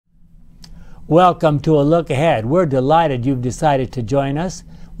Welcome to A Look Ahead. We're delighted you've decided to join us.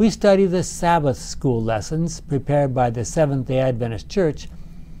 We study the Sabbath School lessons prepared by the Seventh-day Adventist Church,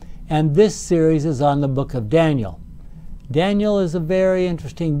 and this series is on the book of Daniel. Daniel is a very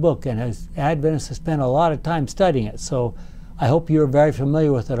interesting book, and as Adventists have spent a lot of time studying it, so I hope you're very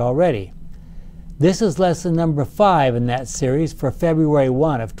familiar with it already. This is lesson number 5 in that series for February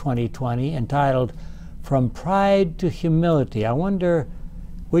 1 of 2020, entitled From Pride to Humility. I wonder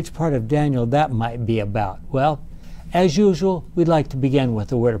which part of Daniel that might be about. Well, as usual, we'd like to begin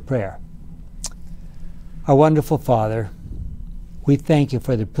with a word of prayer. Our wonderful Father, we thank you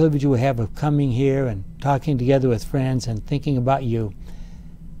for the privilege we have of coming here and talking together with friends and thinking about you.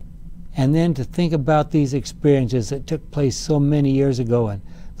 And then to think about these experiences that took place so many years ago and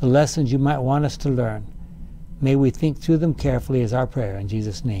the lessons you might want us to learn. May we think through them carefully is our prayer. In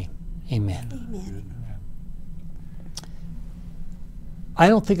Jesus' name, amen. Amen. I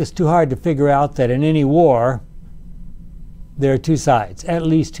don't think it's too hard to figure out that in any war, there are two sides, at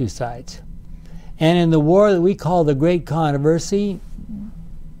least two sides. And in the war that we call the Great Controversy,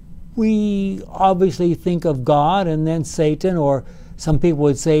 we obviously think of God and then Satan, or some people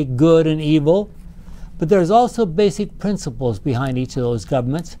would say good and evil. But there's also basic principles behind each of those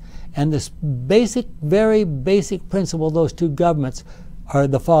governments. And this basic, very basic principle of those two governments are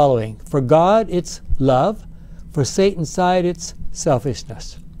the following. For God, it's love. For Satan's side, it's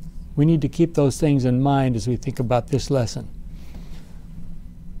selfishness. We need to keep those things in mind as we think about this lesson.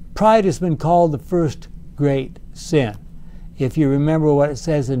 Pride has been called the first great sin. If you remember what it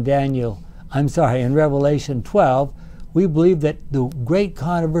says in in Revelation 12, we believe that the great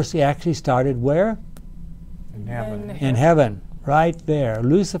controversy actually started where? In heaven. In heaven, right there.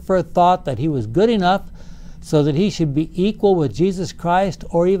 Lucifer thought that he was good enough so that he should be equal with Jesus Christ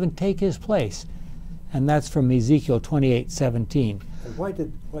or even take his place. And that's from Ezekiel 28:17. And why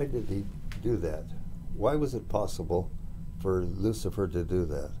did he do that? Why was it possible for Lucifer to do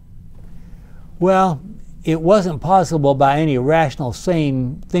that? Well, it wasn't possible by any rational,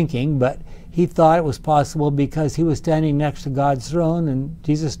 sane thinking, but he thought it was possible because he was standing next to God's throne and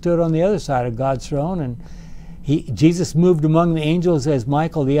Jesus stood on the other side of God's throne, and Jesus moved among the angels as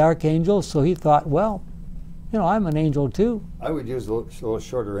Michael the archangel, so he thought, well, I'm an angel too. I would use a little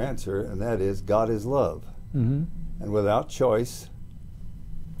shorter answer, and that is God is love. Mm-hmm. And without choice,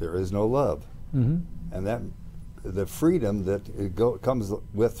 there is no love. Mm-hmm. And that the freedom that comes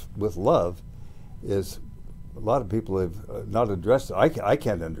with love is, a lot of people have not addressed it. I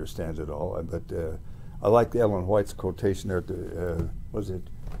can't understand it all, but I like Ellen White's quotation there at the,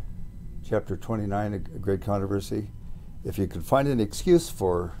 chapter 29, A Great Controversy. If you could find an excuse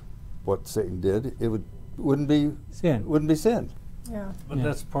for what Satan did, it wouldn't be sin. Yeah. But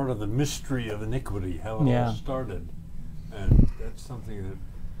that's part of the mystery of iniquity, how it all started. And that's something that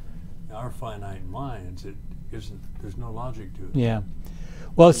in our finite minds, there's no logic to it. Yeah.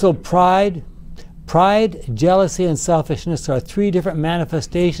 Well, so pride, jealousy, and selfishness are 3 different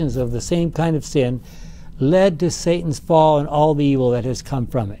manifestations of the same kind of sin, led to Satan's fall and all the evil that has come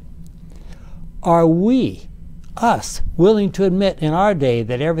from it. Are we, us, willing to admit in our day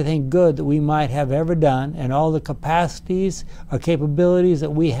that everything good that we might have ever done and all the capacities or capabilities that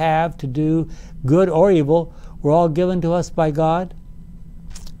we have to do good or evil were all given to us by God?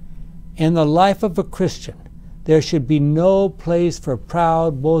 In the life of a Christian, there should be no place for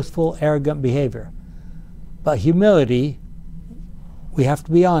proud, boastful, arrogant behavior. But humility, we have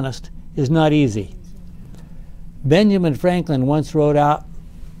to be honest, is not easy. Benjamin Franklin once wrote out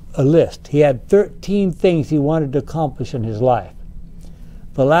a list. He had 13 things he wanted to accomplish in his life.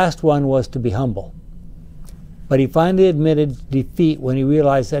 The last one was to be humble. But he finally admitted defeat when he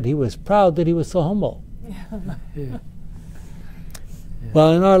realized that he was proud that he was so humble. Yeah.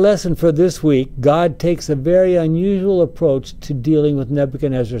 Well, in our lesson for this week, God takes a very unusual approach to dealing with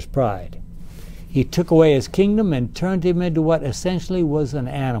Nebuchadnezzar's pride. He took away his kingdom and turned him into what essentially was an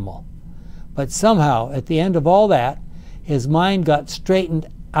animal. But somehow, at the end of all that, his mind got straightened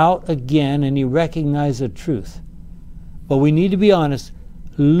out again and he recognized the truth. But we need to be honest,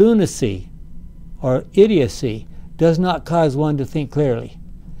 lunacy or idiocy does not cause one to think clearly.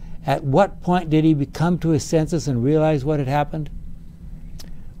 At what point did he come to his senses and realize what had happened?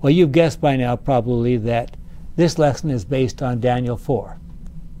 Well, you've guessed by now probably that this lesson is based on Daniel 4,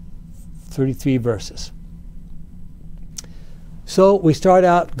 33 verses. So we start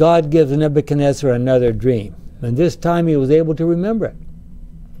out, God gives Nebuchadnezzar another dream, and this time he was able to remember it.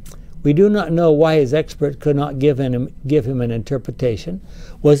 We do not know why his expert could not give him an interpretation.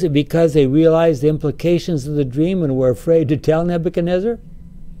 Was it because they realized the implications of the dream and were afraid to tell Nebuchadnezzar?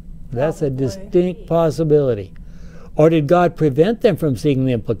 That's a distinct possibility. Or did God prevent them from seeing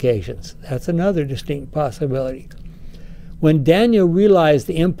the implications? That's another distinct possibility. When Daniel realized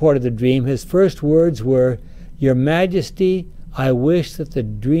the import of the dream, his first words were, "Your Majesty, I wish that the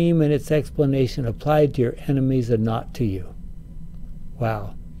dream and its explanation applied to your enemies and not to you."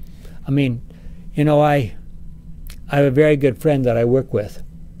 Wow. I mean, you know, I have a very good friend that I work with.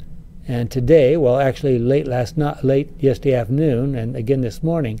 And today, well, actually late yesterday afternoon, and again this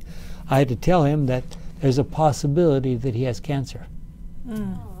morning, I had to tell him that there's a possibility that he has cancer.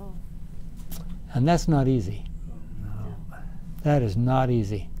 And that's not easy. That is not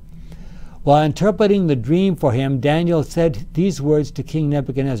easy. While interpreting the dream for him, Daniel said these words to King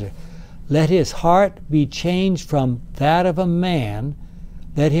Nebuchadnezzar, "Let his heart be changed from that of a man,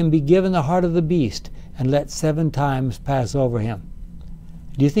 let him be given the heart of the beast, and let 7 times pass over him."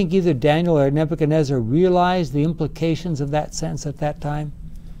 Do you think either Daniel or Nebuchadnezzar realized the implications of that sentence at that time?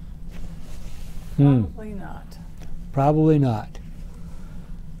 Probably not. Probably not.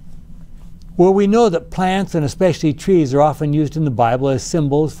 Well, we know that plants, and especially trees, are often used in the Bible as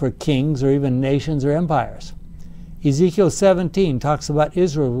symbols for kings or even nations or empires. Ezekiel 17 talks about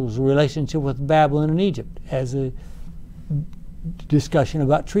Israel's relationship with Babylon and Egypt as a discussion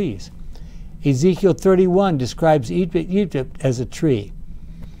about trees. Ezekiel 31 describes Egypt as a tree.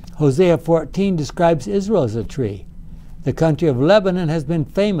 Hosea 14 describes Israel as a tree. The country of Lebanon has been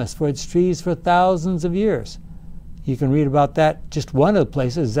famous for its trees for thousands of years. You can read about that, just one of the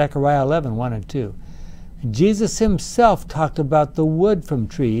places, Zechariah 11, 1 and 2. And Jesus himself talked about the wood from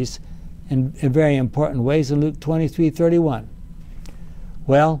trees in very important ways in Luke 23:31.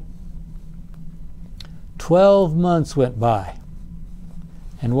 Well, 12 months went by.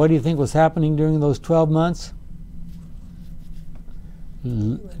 And what do you think was happening during those 12 months?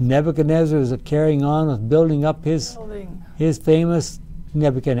 Nebuchadnezzar was carrying on with building up his famous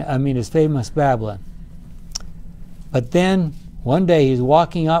his famous Babylon. But then one day he's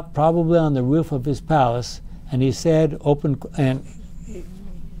walking up, probably on the roof of his palace, and he said, and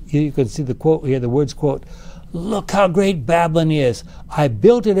you can see the quote here, the words quote, "Look how great Babylon is. I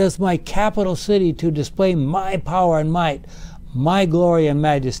built it as my capital city to display my power and might, my glory and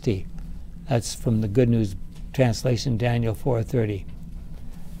majesty." That's from the Good News Translation, Daniel 4:30.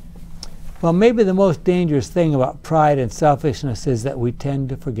 Well, maybe the most dangerous thing about pride and selfishness is that we tend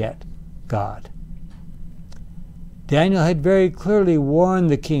to forget God. Daniel had very clearly warned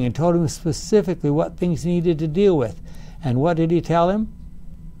the king and told him specifically what things he needed to deal with. And what did he tell him?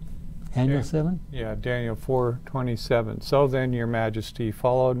 Daniel 7? Yeah, Daniel 4:27. "So then, your majesty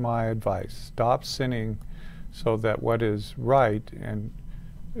followed my advice. Stop sinning so that what is right and...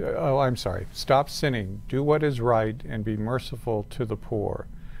 Stop sinning. Do what is right and be merciful to the poor.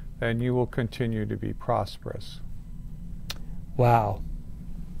 Then you will continue to be prosperous." Wow.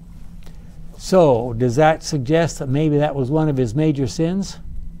 So, does that suggest that maybe that was one of his major sins?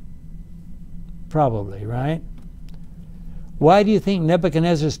 Probably, right? Why do you think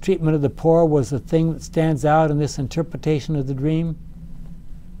Nebuchadnezzar's treatment of the poor was the thing that stands out in this interpretation of the dream?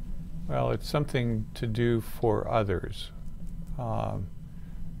 Well, it's something to do for others.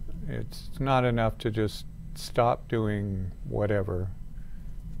 It's not enough to just stop doing whatever.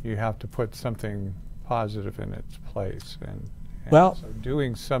 You have to put something positive in its place. And well, so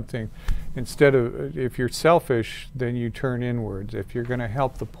doing something, instead of, if you're selfish, then you turn inwards. If you're going to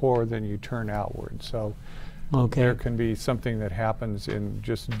help the poor, then you turn outwards. So there can be something that happens in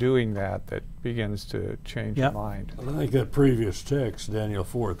just doing that begins to change your mind. Well, I think that previous text, Daniel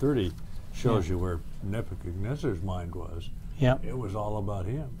 4:30, shows you where Nebuchadnezzar's mind was. It was all about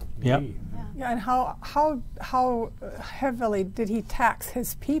him. Yeah, and how heavily did he tax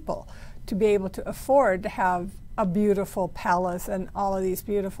his people to be able to afford to have a beautiful palace and all of these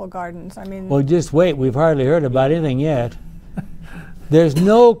beautiful gardens? I mean, well, just wait. We've hardly heard about anything yet. There's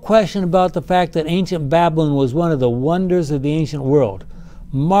no question about the fact that ancient Babylon was one of the wonders of the ancient world.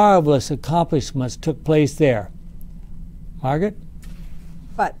 Marvelous accomplishments took place there. Margaret?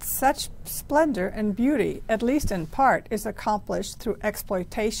 But such splendor and beauty, at least in part, is accomplished through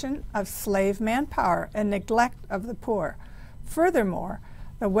exploitation of slave manpower and neglect of the poor. Furthermore,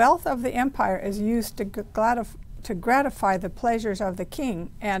 the wealth of the empire is used to gratify the pleasures of the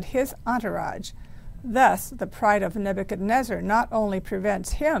king and his entourage. Thus, the pride of Nebuchadnezzar not only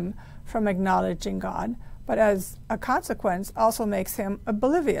prevents him from acknowledging God, but as a consequence also makes him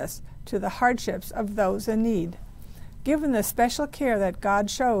oblivious to the hardships of those in need. Given the special care that God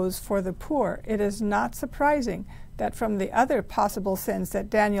shows for the poor, it is not surprising that from the other possible sins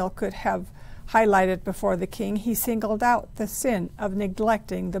that Daniel could have highlighted before the king, he singled out the sin of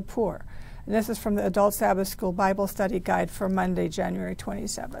neglecting the poor. And this is from the Adult Sabbath School Bible Study Guide for Monday, January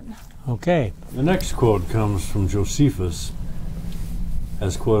 27. Okay. The next quote comes from Josephus,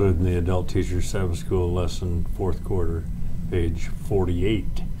 as quoted in the Adult Teacher Sabbath School lesson, 4th quarter, page 48.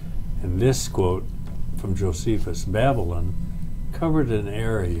 And this quote from Josephus: Babylon covered an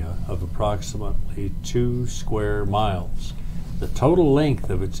area of approximately 2 square miles. The total length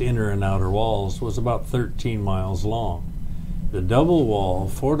of its inner and outer walls was about 13 miles long. The double wall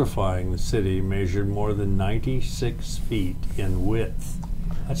fortifying the city measured more than 96 feet in width.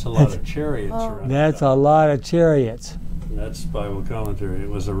 That's a lot of chariots around. That's a lot of chariots. That's Bible commentary. It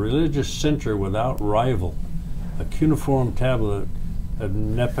was a religious center without rival. A cuneiform tablet of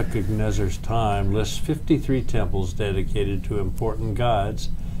Nebuchadnezzar's time lists 53 temples dedicated to important gods,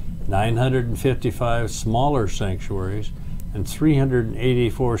 955 smaller sanctuaries, and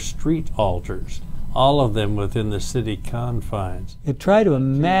 384 street altars, all of them within the city confines. You try to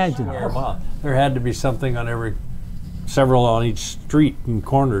imagine. There had to be something on several on each street and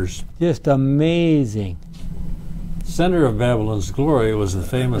corners. Just amazing. Center of Babylon's glory was the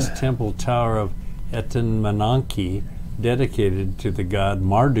famous temple tower of Etenmananke, dedicated to the god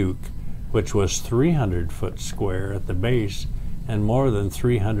Marduk, which was 300 foot square at the base and more than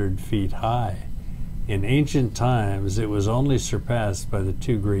 300 feet high. In ancient times, it was only surpassed by the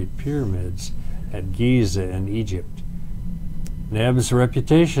 2 great pyramids at Giza in Egypt. Neb's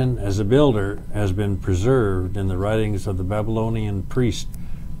reputation as a builder has been preserved in the writings of the Babylonian priest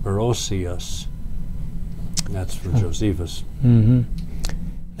Berosius. That's from Josephus. Mm-hmm.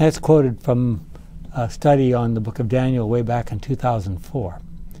 That's quoted from a study on the book of Daniel way back in 2004.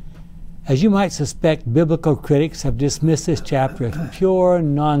 As you might suspect, biblical critics have dismissed this chapter as pure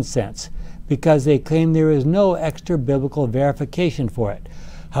nonsense because they claim there is no extra biblical verification for it.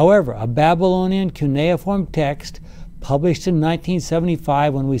 However, a Babylonian cuneiform text published in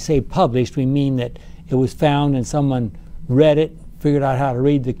 1975, when we say published, we mean that it was found and someone read it, figured out how to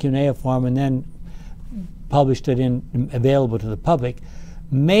read the cuneiform, and then published it available to the public,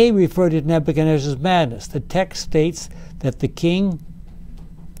 may refer to Nebuchadnezzar's madness. The text states that the king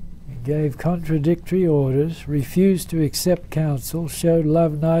gave contradictory orders, refused to accept counsel, showed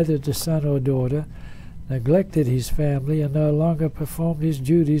love neither to son or daughter, neglected his family, and no longer performed his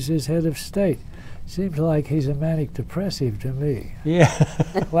duties as head of state. Seems like he's a manic depressive to me. Yeah.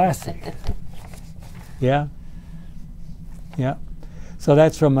 Classic. Yeah. Yeah. So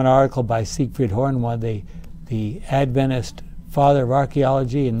that's from an article by Siegfried Horn, one of the Adventist father of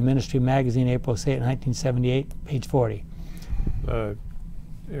archaeology in Ministry Magazine, April 1978, page 40.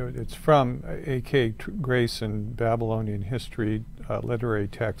 It's from A.K. Grayson, Babylonian History, literary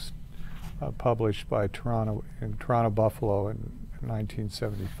text published by Toronto Buffalo in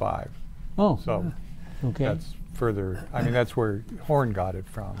 1975. Oh, so okay. That's further. I mean, that's where Horn got it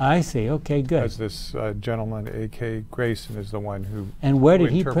from. I see. Okay, good. Because this gentleman, A.K. Grayson, is the one who. And where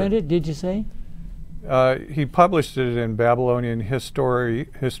did he print it? Did you say? He published it in Babylonian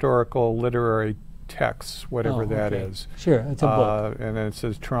historical literary texts, whatever that is. Sure, it's a book. And then it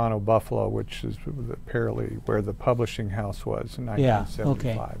says Toronto Buffalo, which is apparently where the publishing house was in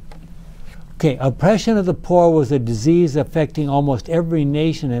 1975. Yeah, okay, oppression of the poor was a disease affecting almost every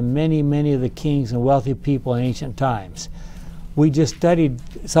nation and many, many of the kings and wealthy people in ancient times. We just studied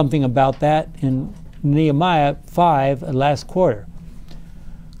something about that in Nehemiah 5 last quarter.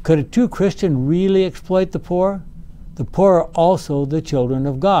 Could a true Christian really exploit the poor? The poor are also the children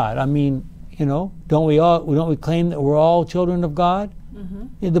of God. I mean, you know, don't we claim that we're all children of God? Mm-hmm.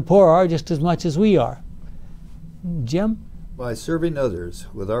 Yeah, the poor are just as much as we are. Jim? By serving others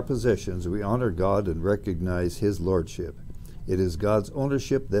with our possessions, we honor God and recognize His lordship. It is God's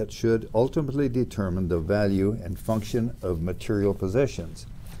ownership that should ultimately determine the value and function of material possessions.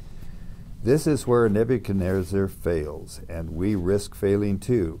 This is where Nebuchadnezzar fails, and we risk failing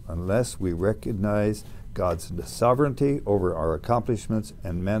too, unless we recognize God's sovereignty over our accomplishments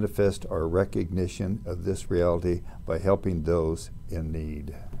and manifest our recognition of this reality by helping those in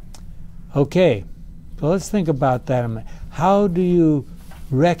need. Okay, so let's think about that a minute. How do you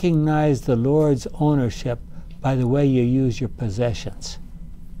recognize the Lord's ownership by the way you use your possessions?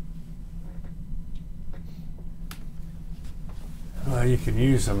 Well, you can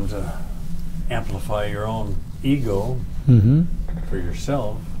use them to amplify your own ego for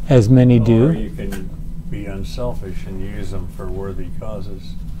yourself. As many do. Or you can be unselfish and use them for worthy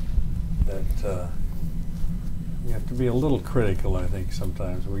causes. That you have to be a little critical, I think,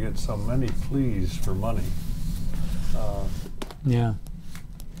 sometimes. We get so many pleas for money. Yeah.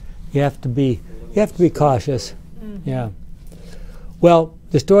 You have to be cautious. Mm-hmm. Yeah. Well,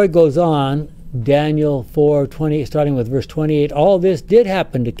 the story goes on Daniel 4:20, starting with verse 28, all this did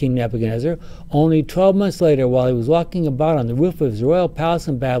happen to King Nebuchadnezzar. Only 12 months later, while he was walking about on the roof of his royal palace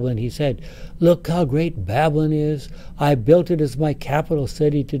in Babylon, he said, "Look how great Babylon is. I built it as my capital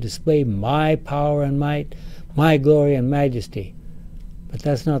city to display my power and might, my glory and majesty." But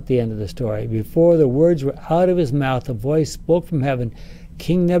that's not the end of the story. Before the words were out of his mouth, a voice spoke from heaven,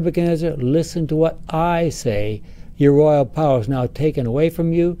 "King Nebuchadnezzar, listen to what I say. Your royal power is now taken away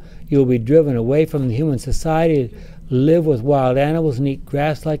from you. You will be driven away from the human society, live with wild animals, and eat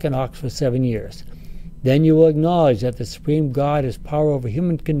grass like an ox for 7 years. Then you will acknowledge that the supreme God has power over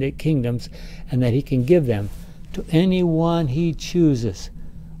human kingdoms and that he can give them to anyone he chooses."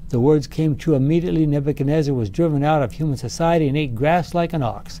 The words came true immediately. Nebuchadnezzar was driven out of human society and ate grass like an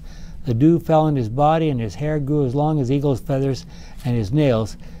ox. The dew fell on his body, and his hair grew as long as eagle's feathers, and his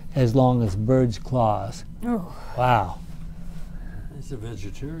nails as long as birds' claws. Oh. Wow. He's a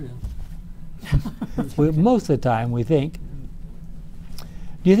vegetarian. Most of the time, we think.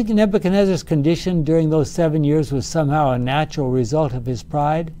 Do you think Nebuchadnezzar's condition during those 7 years was somehow a natural result of his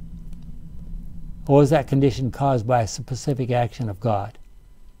pride? Or was that condition caused by a specific action of God?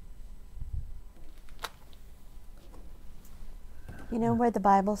 You know where the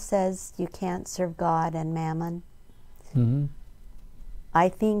Bible says you can't serve God and mammon? Mm-hmm. I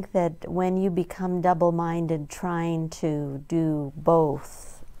think that when you become double-minded trying to do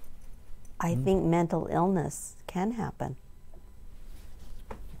both, I think mental illness can happen.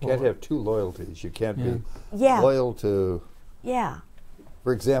 You can't have two loyalties. You can't be Yeah. loyal to, Yeah.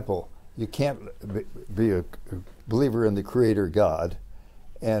 for example, you can't be a believer in the Creator God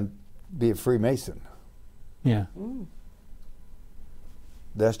and be a Freemason. Yeah.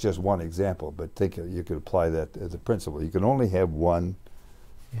 That's just one example, but think you could apply that as a principle. You can only have one,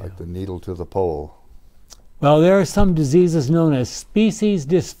 like the needle to the pole. Well, there are some diseases known as species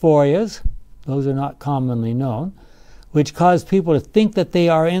dysphorias, those are not commonly known, which cause people to think that they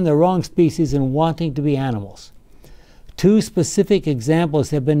are in the wrong species and wanting to be animals. 2 specific examples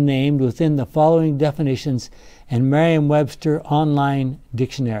have been named within the following definitions in Merriam-Webster Online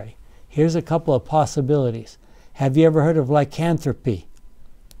Dictionary. Here's a couple of possibilities. Have you ever heard of lycanthropy?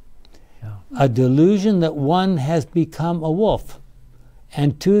 A delusion that one has become a wolf.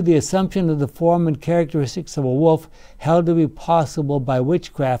 And 2, the assumption of the form and characteristics of a wolf held to be possible by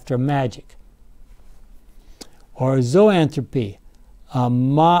witchcraft or magic. Or zoanthropy, a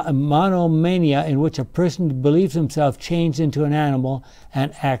monomania in which a person believes himself changed into an animal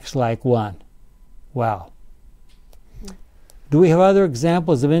and acts like one. Wow. Do we have other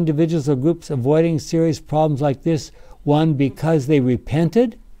examples of individuals or groups avoiding serious problems like this? One, because they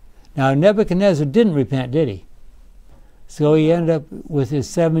repented. Now, Nebuchadnezzar didn't repent, did he? So he ended up with his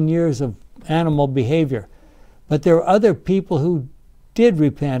 7 years of animal behavior. But there were other people who did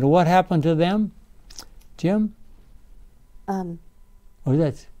repent. What happened to them? Jim? Or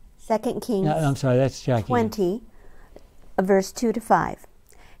that's 2 Kings no, I'm sorry, that's Jackie. 20, verse 2 to 5.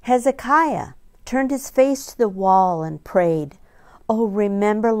 Hezekiah turned his face to the wall and prayed, "Oh,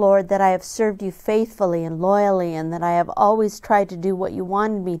 remember, Lord, that I have served you faithfully and loyally, and that I have always tried to do what you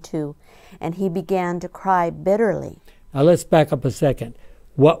wanted me to." And he began to cry bitterly. Now let's back up a second.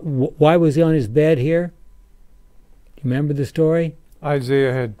 Why was he on his bed here? Do you remember the story?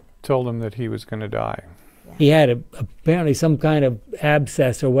 Isaiah had told him that he was going to die. He had apparently some kind of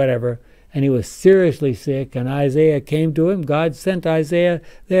abscess or whatever, and he was seriously sick, and Isaiah came to him. God sent Isaiah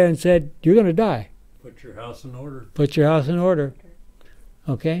there and said, "You're going to die. Put your house in order." Put your house in order.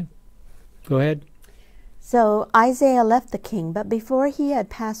 Okay? Go ahead. So Isaiah left the king, but before he had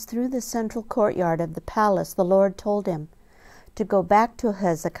passed through the central courtyard of the palace, the Lord told him to go back to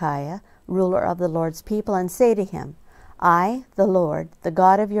Hezekiah, ruler of the Lord's people, and say to him, "I, the Lord, the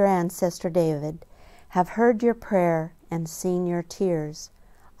God of your ancestor David, have heard your prayer and seen your tears.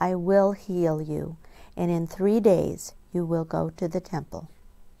 I will heal you, and in 3 days you will go to the temple."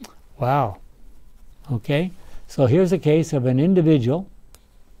 Wow. Okay? So here's a case of an individual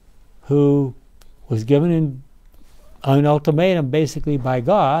who was given an ultimatum basically by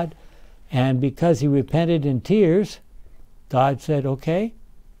God, and because he repented in tears, God said, "Okay,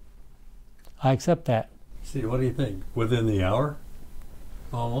 I accept that." See, what do you think? Within the hour?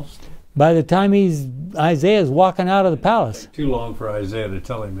 Almost? By the time Isaiah's walking out of the palace. Too long for Isaiah to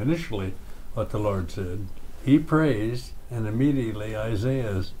tell him initially what the Lord said. He prays, and immediately Isaiah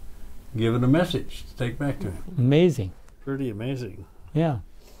is given a message to take back to him. Amazing. Pretty amazing. Yeah.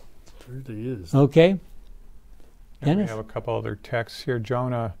 It really is. Okay. And we Dennis? have a couple other texts here.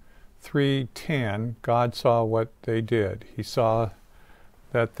 Jonah 3:10, God saw what they did. He saw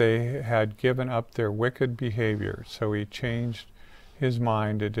that they had given up their wicked behavior, so he changed his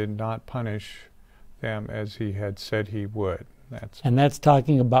mind and did not punish them as he had said he would. And that's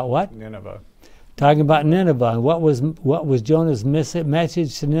talking about what? Nineveh. Talking about Nineveh. And what was Jonah's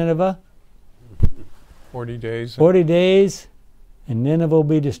message to Nineveh? 40 days. 40 days, and Nineveh will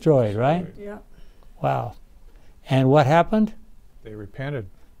be destroyed, right? Yeah. Wow. And what happened? They repented.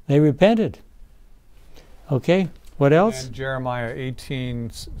 They repented. Okay, what else? And Jeremiah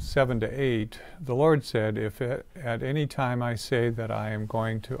 18:7-8, the Lord said, if at any time I say that I am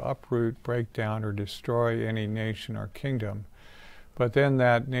going to uproot, break down, or destroy any nation or kingdom, but then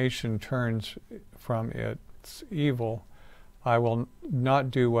that nation turns from its evil, I will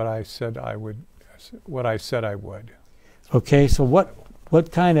not do what I said I would. Okay, so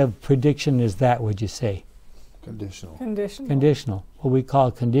what kind of prediction is that, would you say? Conditional. Conditional. What we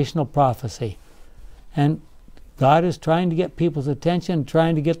call conditional prophecy. And God is trying to get people's attention,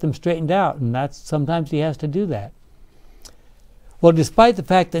 trying to get them straightened out, and sometimes he has to do that. Well, despite the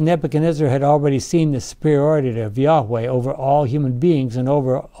fact that Nebuchadnezzar had already seen the superiority of Yahweh over all human beings and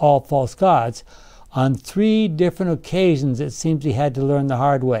over all false gods, on 3 different occasions it seems he had to learn the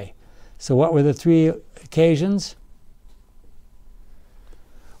hard way. So what were the 3 occasions?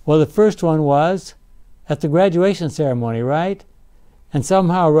 Well, the first one was at the graduation ceremony, right? And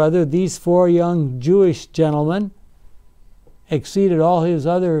somehow or other, these 4 young Jewish gentlemen exceeded all his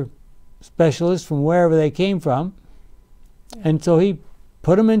other specialists from wherever they came from. And so he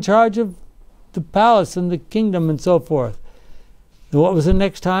put them in charge of the palace and the kingdom and so forth. And what was the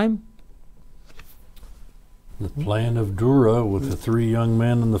next time? The plan of Dura with the 3 young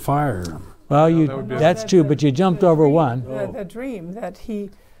men in the fire. Well, that's true, but you jumped over one. The dream that he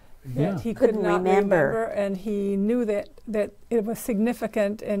he Couldn't not remember. and he knew that it was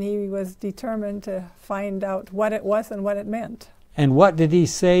significant, and he was determined to find out what it was and what it meant. And what did he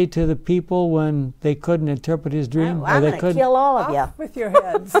say to the people when they couldn't interpret his dream? I'm going to kill all of you. Off with your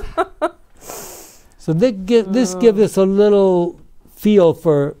heads. So this gives us a little feel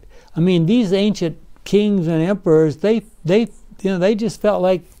for, I mean, these ancient kings and emperors, they just felt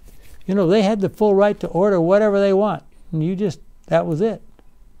like, they had the full right to order whatever they want. And that was it.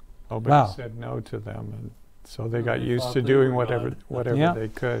 Nobody Wow. said no to them, and so they got used to doing whatever Yeah. they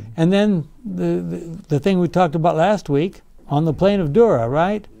could. And then the thing we talked about last week, on the plain of Dura,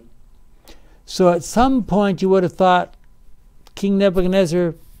 right? So at some point you would have thought, King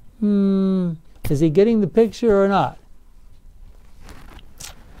Nebuchadnezzar, is he getting the picture or not?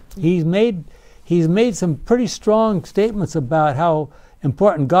 He's made some pretty strong statements about how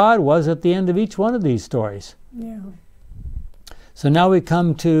important God was at the end of each one of these stories. Yeah. So now we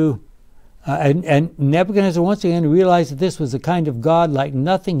come to, and Nebuchadnezzar once again realized that this was a kind of God like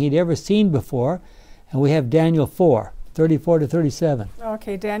nothing he'd ever seen before. And we have Daniel 4, 34 to 37.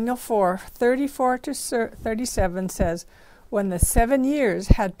 Okay, Daniel 4, 34 to 37 says, When the 7 years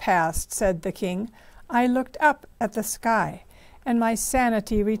had passed, said the king, I looked up at the sky, and my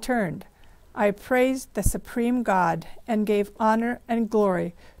sanity returned. I praised the supreme God and gave honor and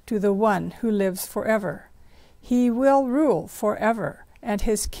glory to the one who lives forever. He will rule forever, and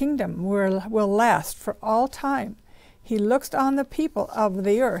his kingdom will last for all time. He looks on the people of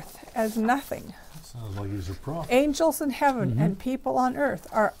the earth as nothing. Sounds like he's a prophet. Angels in heaven and people on earth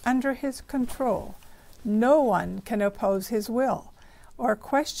are under his control. No one can oppose his will or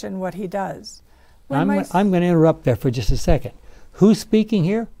question what he does. I'm going to interrupt there for just a second. Who's speaking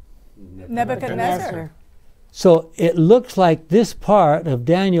here? Nebuchadnezzar. So it looks like this part of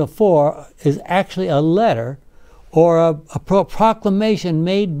Daniel 4 is actually a letter or a proclamation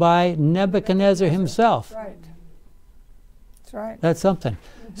made by Nebuchadnezzar himself. Right. That's right. That's something.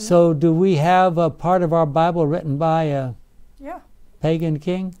 So do we have a part of our Bible written by a pagan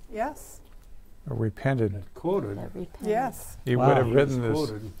king? Yes. Repented. Quoted. Yes. He Wow. would have He written this.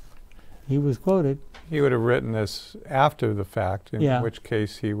 Quoted. He was quoted. He would have written this after the fact, in Yeah. which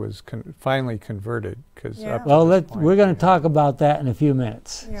case he was finally converted. Because Yeah. Well, we're going to talk about that in a few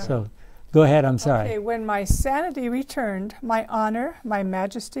minutes. Yeah. So go ahead, I'm sorry. Okay, when my sanity returned, my honor, my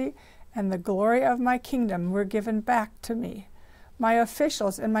majesty, and the glory of my kingdom were given back to me. My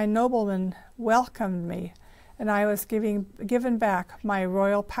officials and my noblemen welcomed me, and I was given back my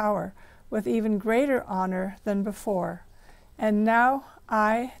royal power with even greater honor than before. And now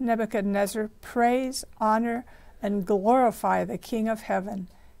I, Nebuchadnezzar, praise, honor, and glorify the King of heaven.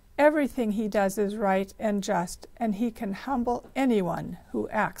 Everything he does is right and just, and he can humble anyone who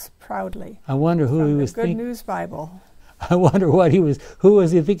acts proudly. I wonder who he From the was Good thinking. News Bible. I wonder who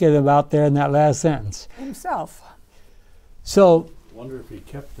was he thinking about there in that last sentence. Himself. So, I wonder if he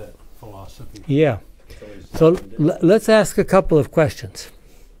kept that philosophy. yeah. So let's ask a couple of questions.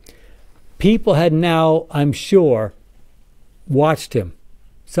 People had now, I'm sure, watched him,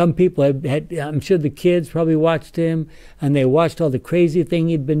 some people had, I'm sure the kids probably watched him, and they watched all the crazy thing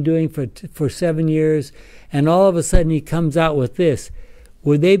he'd been doing for 7 years, and all of a sudden he comes out with this.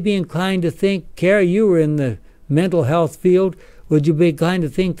 Would they be inclined to think, Carrie, you were in the mental health field, would you be inclined to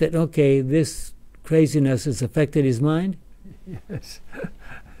think that, okay, this craziness has affected his mind? Yes.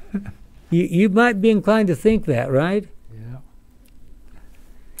 You might be inclined to think that, right? Yeah.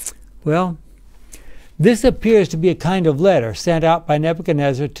 Well, this appears to be a kind of letter sent out by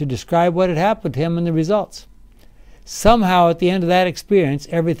Nebuchadnezzar to describe what had happened to him and the results. Somehow at the end of that experience,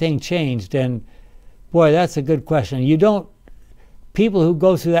 everything changed. And boy, that's a good question. People who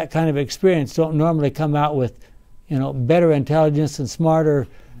go through that kind of experience don't normally come out with, better intelligence and smarter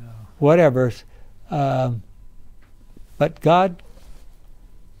whatever. But God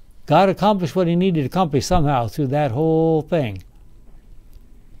accomplished what he needed to accomplish somehow through that whole thing.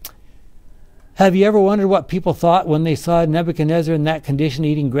 Have you ever wondered what people thought when they saw Nebuchadnezzar in that condition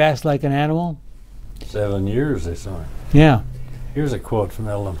eating grass like an animal? 7 years they saw him. Yeah. Here's a quote from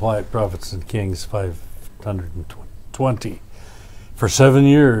Ellen White, Prophets and Kings 520. For 7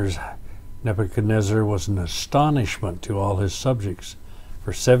 years, Nebuchadnezzar was an astonishment to all his subjects.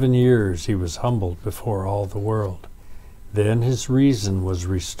 For 7 years he was humbled before all the world. Then his reason was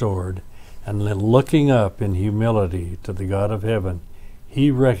restored, and looking up in humility to the God of heaven, he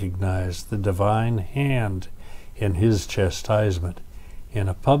recognized the divine hand in his chastisement. In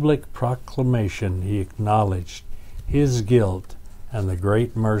a public proclamation, he acknowledged his guilt and the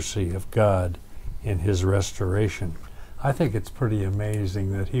great mercy of God in his restoration. I think it's pretty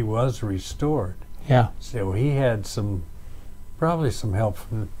amazing that he was restored. Yeah. So he had probably some help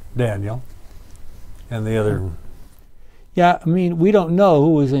from Daniel and the other. Yeah, we don't know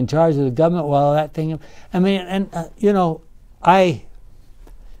who was in charge of the government while that thing.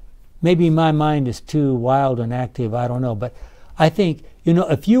 Maybe my mind is too wild and active, I don't know. But I think,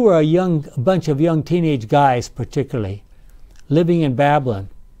 if you were a bunch of young teenage guys particularly, living in Babylon,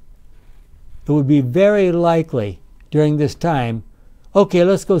 it would be very likely during this time, okay,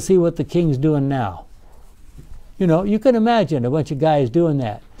 let's go see what the king's doing now. You can imagine a bunch of guys doing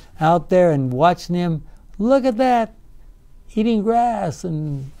that, out there and watching him, look at that, eating grass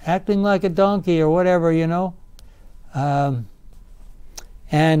and acting like a donkey or whatever,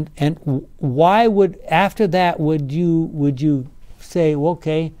 And why after that would you say,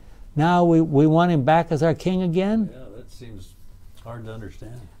 okay, now we want him back as our king again? Yeah, that seems hard to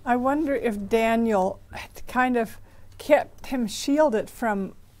understand. I wonder if Daniel kind of kept him shielded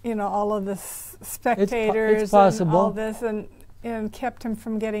from all of the spectators it's possible. And all this, and kept him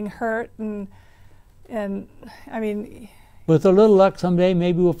from getting hurt, and with a little luck someday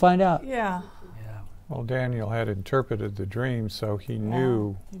maybe we'll find out. Yeah. Well, Daniel had interpreted the dream, so he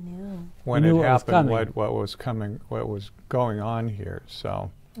knew when He knew it what was happened coming. what was coming, what was going on here.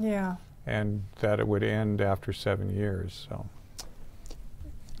 So, Yeah. and that it would end after 7 years. So,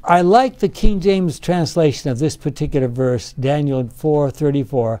 I like the King James translation of this particular verse, Daniel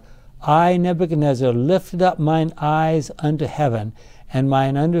 4:34. I, Nebuchadnezzar, lifted up mine eyes unto heaven, and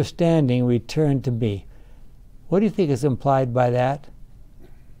mine understanding returned to me. What do you think is implied by that?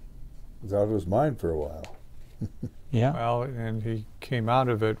 Thought it was mine for a while. Yeah. well, and he came out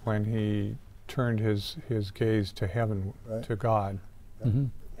of it when he turned his gaze to heaven, Right. to God. Mm-hmm.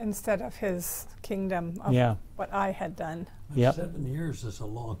 Instead of his kingdom of Yeah. what I had done. Yep. 7 years is a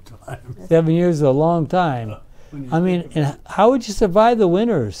long time. 7 years is a long time. And how would you survive the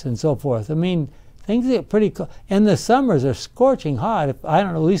winters and so forth? Things get pretty cold. And the summers are scorching hot. I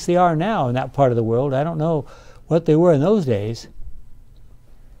don't know, at least they are now in that part of the world. I don't know what they were in those days.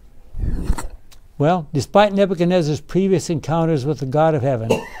 Well, despite Nebuchadnezzar's previous encounters with the God of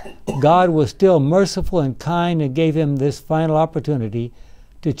heaven, God was still merciful and kind and gave him this final opportunity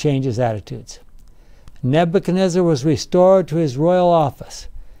to change his attitudes. Nebuchadnezzar was restored to his royal office,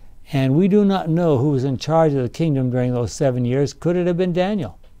 and we do not know who was in charge of the kingdom during those 7 years. Could it have been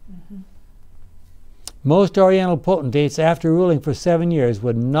Daniel? Mm-hmm. Most Oriental potentates, after ruling for 7 years,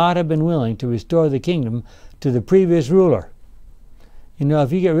 would not have been willing to restore the kingdom to the previous ruler.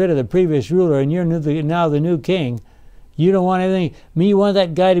 If you get rid of the previous ruler and you're now the new king, you don't want anything. You want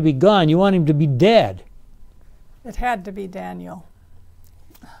that guy to be gone. You want him to be dead. It had to be Daniel.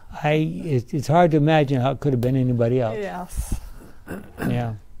 It's hard to imagine how it could have been anybody else. Yes.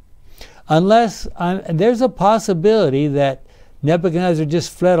 Yeah. Unless there's a possibility that Nebuchadnezzar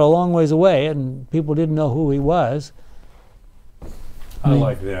just fled a long ways away and people didn't know who he was. I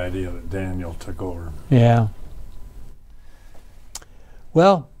like the idea that Daniel took over. Yeah.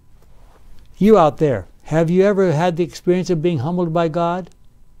 Well, you out there, have you ever had the experience of being humbled by God?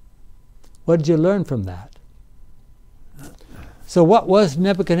 What did you learn from that? So what was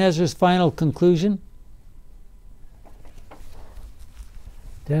Nebuchadnezzar's final conclusion?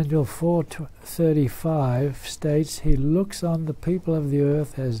 Daniel 4:35 states, he looks on the people of the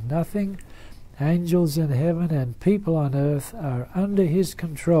earth as nothing. Angels in heaven and people on earth are under his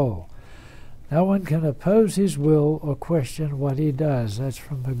control. No one can oppose his will or question what he does. That's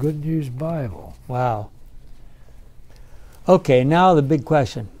from the Good News Bible. Wow. Okay, now the big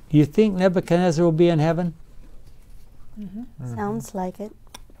question. Do you think Nebuchadnezzar will be in heaven? Sounds like it.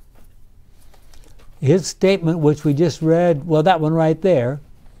 His statement, which we just read, well, that one right there,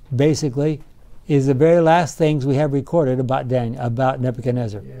 basically, is the very last things we have recorded about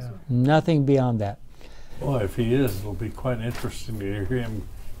Nebuchadnezzar. Yeah. Nothing beyond that. Well, if he is, it'll be quite interesting to hear him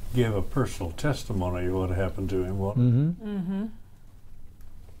give a personal testimony of what happened to him. Mm-hmm.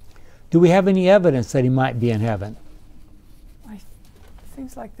 Do we have any evidence that he might be in heaven?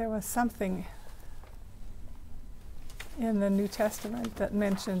 Seems like there was something in the New Testament that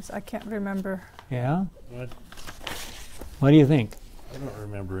mentions, I can't remember. Yeah? What? What do you think? I don't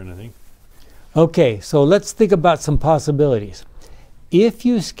remember anything. Okay, so let's think about some possibilities. If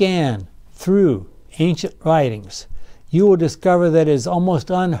you scan through ancient writings, you will discover that it is almost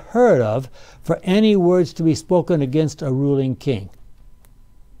unheard of for any words to be spoken against a ruling king.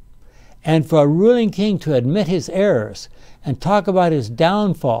 And for a ruling king to admit his errors and talk about his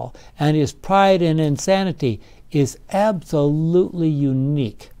downfall and his pride and insanity is absolutely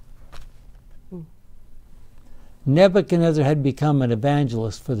unique. Nebuchadnezzar had become an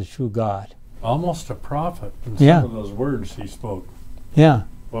evangelist for the true God. Almost a prophet in Yeah. some of those words he spoke. Yeah.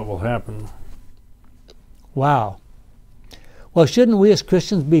 What will happen? Wow. Well, shouldn't we as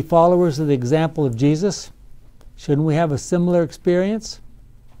Christians be followers of the example of Jesus? Shouldn't we have a similar experience?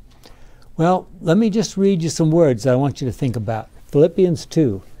 Well, let me just read you some words that I want you to think about. Philippians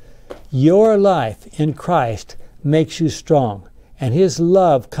 2. Your life in Christ makes you strong, and his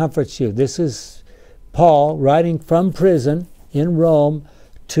love comforts you. This is Paul writing from prison in Rome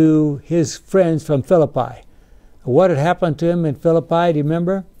to his friends from Philippi. What had happened to him in Philippi, do you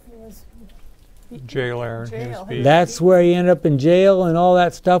remember? Jailer. he was beaten. That's where he ended up in jail and all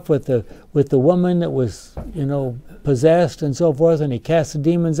that stuff with the woman that was, possessed and so forth, and he cast the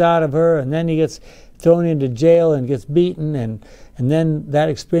demons out of her, and then he gets thrown into jail and gets beaten, and then that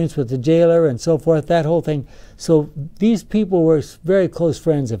experience with the jailer and so forth, that whole thing. So these people were very close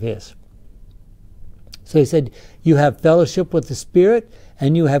friends of his. So he said, you have fellowship with the Spirit,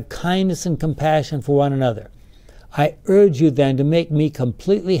 and you have kindness and compassion for one another. I urge you then to make me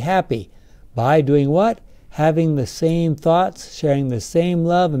completely happy by doing what? Having the same thoughts, sharing the same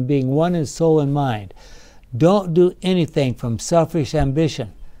love, and being one in soul and mind. Don't do anything from selfish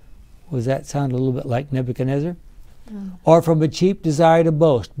ambition. Does that sound a little bit like Nebuchadnezzar? Or from a cheap desire to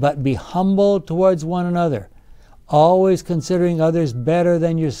boast, but be humble towards one another, always considering others better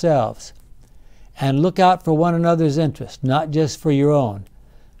than yourselves. And look out for one another's interest, not just for your own.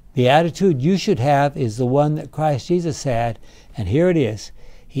 The attitude you should have is the one that Christ Jesus had, and here it is.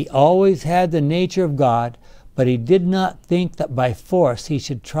 He always had the nature of God, but he did not think that by force he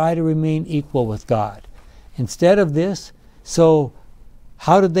should try to remain equal with God. Instead of this, so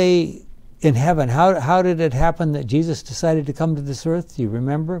how did they in heaven, how did it happen that Jesus decided to come to this earth? Do you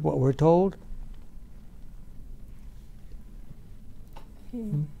remember what we're told?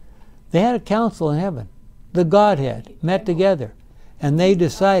 They had a council in heaven. The Godhead met together, and they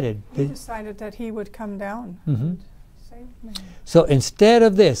decided. He decided that he would come down. Save man. So instead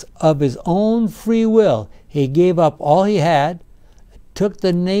of this, of his own free will, he gave up all he had, took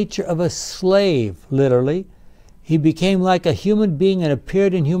the nature of a slave, literally. He became like a human being and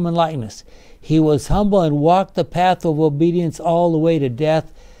appeared in human likeness. He was humble and walked the path of obedience all the way to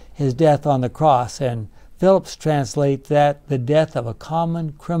death, his death on the cross. And Phillips translates that the death of a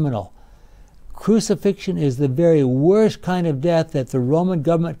common criminal. Crucifixion is the very worst kind of death that the Roman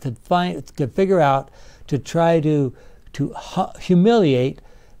government could figure out to try to humiliate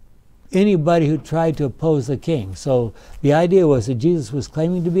anybody who tried to oppose the king. So the idea was that Jesus was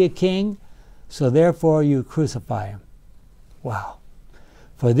claiming to be a king, so therefore you crucify him. Wow.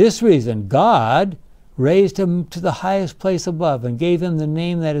 For this reason, God raised him to the highest place above and gave him the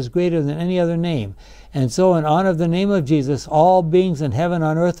name that is greater than any other name. And so in honor of the name of Jesus, all beings in heaven,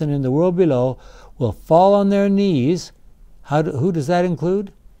 on earth, and in the world below will fall on their knees. Who does that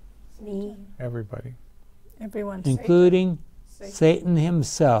include? Me. Everybody. Everyone, Including Satan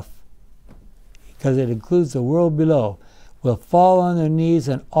himself, because it includes the world below, will fall on their knees,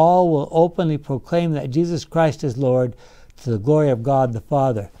 and all will openly proclaim that Jesus Christ is Lord, to the glory of God the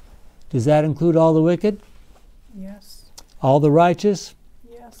Father. Does that include all the wicked? Yes. All the righteous?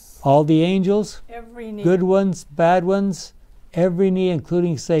 Yes. All the angels? Every knee. Good ones, bad ones? every knee,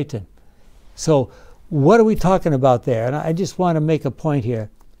 including Satan. So what are we talking about there? And I just want to make a point here.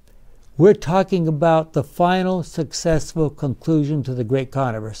 We're talking about the final successful conclusion to the great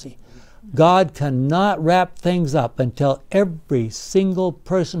controversy. God cannot wrap things up until every single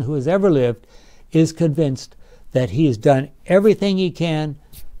person who has ever lived is convinced that he has done everything he can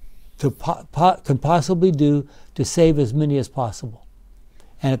possibly do to save as many as possible.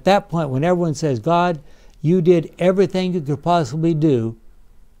 And at that point, when everyone says, God, you did everything you could possibly do,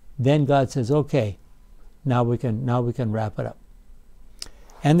 then God says, okay, now we can wrap it up.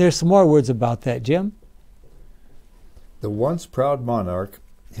 And there's some more words about that, Jim. The once proud monarch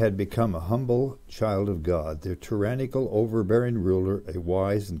had become a humble child of God, the tyrannical, overbearing ruler, a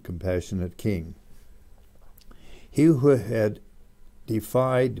wise and compassionate king. He who had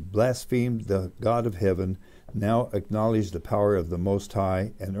defied, blasphemed the God of heaven, now acknowledged the power of the Most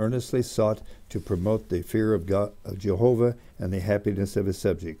High and earnestly sought to promote the fear of God, of Jehovah, and the happiness of his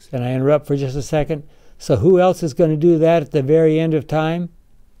subjects. Can I interrupt for just a second? So who else is going to do that at the very end of time?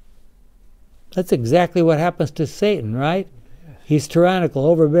 That's exactly what happens to Satan, right? He's tyrannical,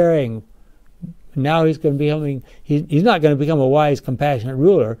 overbearing. Now he's going to be he's not going to become a wise, compassionate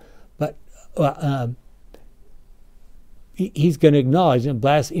ruler, but he's going to acknowledge and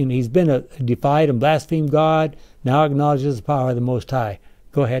blaspheme. He's been defied and blasphemed God, now acknowledges the power of the Most High.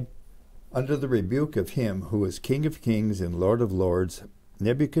 Go ahead. Under the rebuke of him who is King of kings and Lord of lords,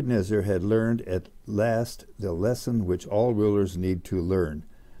 Nebuchadnezzar had learned at last the lesson which all rulers need to learn,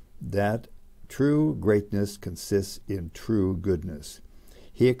 that true greatness consists in true goodness.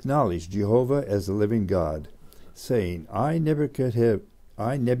 He acknowledged Jehovah as the living God, saying, I, Nebuchadnezzar,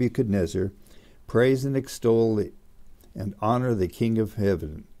 praise and extol and honor the King of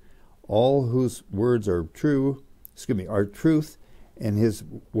heaven, all whose words are truth, and his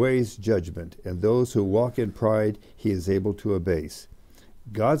ways judgment, and those who walk in pride he is able to abase.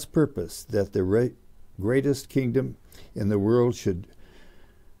 God's purpose that the greatest kingdom in the world should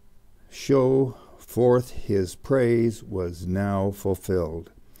show forth his praise was now fulfilled.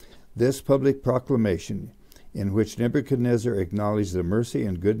 This public proclamation, in which Nebuchadnezzar acknowledged the mercy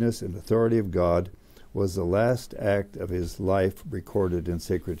and goodness and authority of God, was the last act of his life recorded in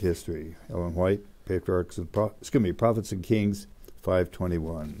sacred history. Ellen White, Prophets and Kings,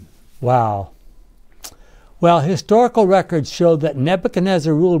 5:21. Wow. Well, historical records show that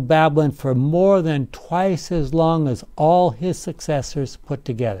Nebuchadnezzar ruled Babylon for more than twice as long as all his successors put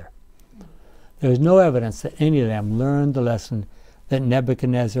together. There is no evidence that any of them learned the lesson that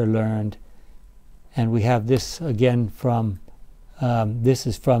Nebuchadnezzar learned. And we have this again from, this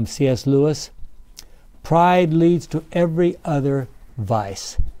is from C.S. Lewis. Pride leads to every other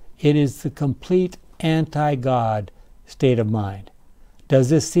vice. It is the complete anti-God state of mind. Does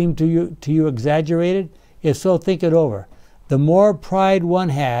this seem to you exaggerated? If so, think it over. The more pride one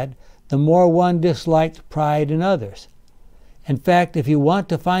had, the more one disliked pride in others. In fact, if you want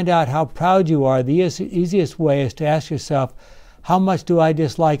to find out how proud you are, the easiest way is to ask yourself, how much do I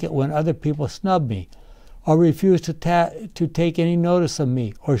dislike it when other people snub me, or refuse to take any notice of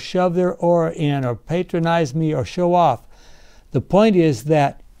me, or shove their aura in, or patronize me, or show off? The point is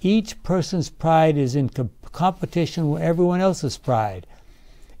that each person's pride is in competition with everyone else's pride.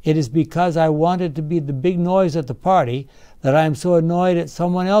 It is because I wanted to be the big noise at the party that I am so annoyed at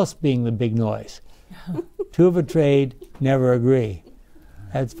someone else being the big noise. Two of a trade never agree.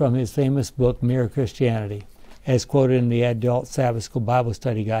 That's from his famous book, Mere Christianity, as quoted in the Adult Sabbath School Bible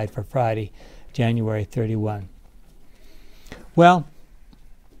Study Guide for Friday, January 31. Well,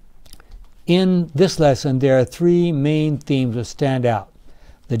 in this lesson, there are three main themes that stand out: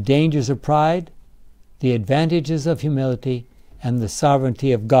 the dangers of pride, the advantages of humility, and the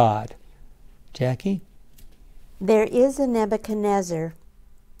sovereignty of God. Jackie? There is a Nebuchadnezzar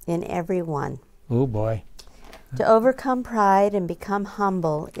in everyone. Oh boy. To overcome pride and become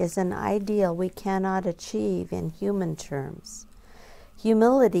humble is an ideal we cannot achieve in human terms.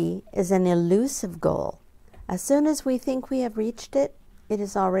 Humility is an elusive goal. As soon as we think we have reached it, it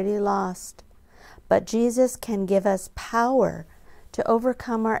is already lost. But Jesus can give us power to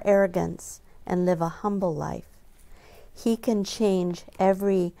overcome our arrogance and live a humble life. He can change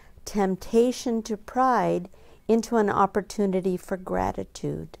every temptation to pride into an opportunity for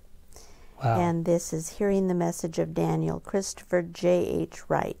gratitude. Wow. And this is Hearing the Message of Daniel, Christopher J.H.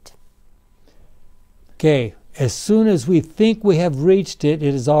 Wright. Okay, as soon as we think we have reached it,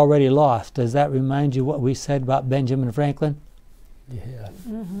 it is already lost. Does that remind you what we said about Benjamin Franklin? Yeah.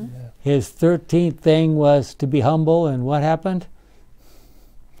 Mm-hmm. Yeah. His 13th thing was to be humble, and what happened?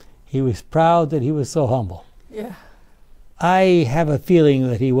 He was proud that he was so humble. Yeah. I have a feeling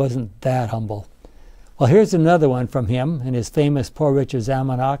that he wasn't that humble. Well, here's another one from him in his famous Poor Richard's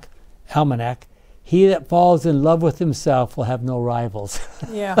Almanac. He that falls in love with himself will have no rivals.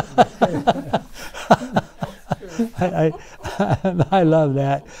 Yeah. I love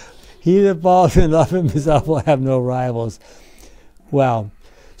that. He that falls in love with himself will have no rivals. Wow.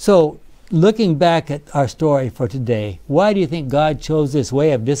 So, looking back at our story for today, why do you think God chose this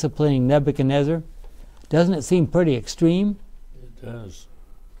way of disciplining Nebuchadnezzar? Doesn't it seem pretty extreme? It does.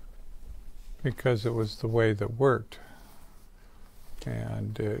 Because it was the way that worked.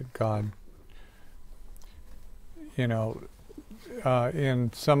 And God, you know,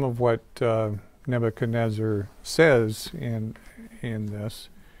 in some of what Nebuchadnezzar says in this,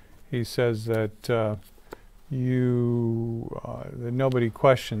 he says that that nobody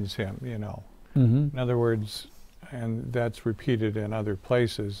questions him, you know. Mm-hmm. In other words, and that's repeated in other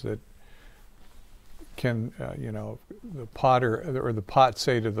places, that can, you know, the potter or the pot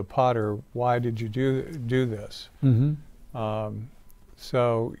say to the potter, why did you do this? Mm-hmm.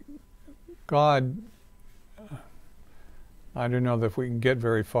 So God, I don't know if we can get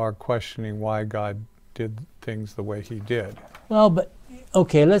very far questioning why God did things the way he did. Well, but,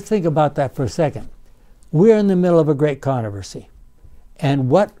 okay, let's think about that for a second. We're in the middle of a great controversy. And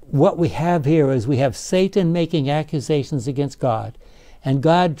what we have here is we have Satan making accusations against God, and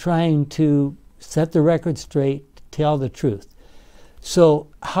God trying to set the record straight, tell the truth. So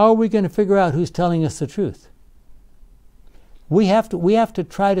how are we going to figure out who's telling us the truth? We have to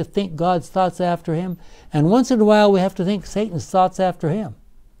try to think God's thoughts after him, and once in a while we have to think Satan's thoughts after him.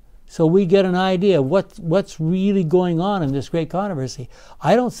 So we get an idea of what's really going on in this great controversy.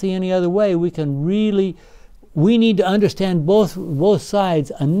 I don't see any other way we can really. We need to understand both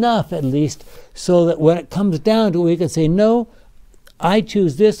sides enough, at least, so that when it comes down to it, we can say, no, I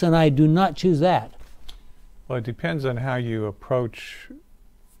choose this and I do not choose that. Well, it depends on how you approach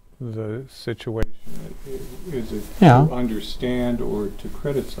the situation. Is it to understand or to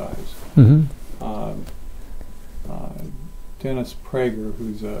criticize? Mm-hmm. Dennis Prager,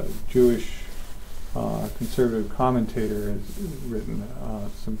 who's a Jewish conservative commentator, has written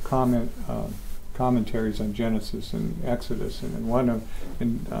some commentaries on Genesis and Exodus, and the one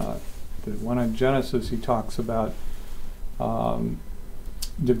on Genesis he talks about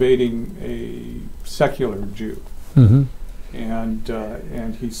debating a secular Jew. Mm-hmm.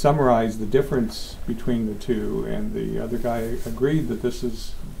 And he summarized the difference between the two, and the other guy agreed that this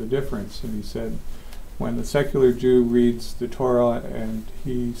is the difference, and he said, when the secular Jew reads the Torah and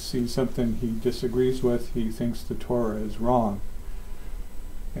he sees something he disagrees with, he thinks the Torah is wrong.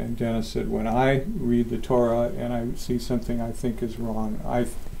 And Dennis said, when I read the Torah and I see something I think is wrong,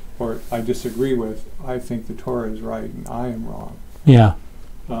 or I disagree with, I think the Torah is right and I am wrong. Yeah.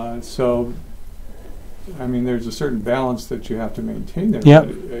 So, I mean, there's a certain balance that you have to maintain there. Yep.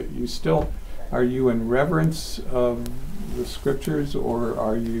 But you still, are you in reverence of the scriptures, or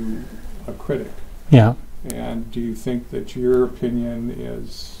are you a critic? Yeah. And do you think that your opinion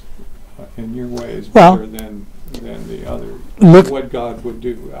is, in your way, is Well, better than the other? Look, what God would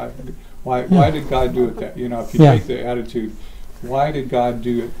do? Why did God do it that? You know, if you take the attitude, why did God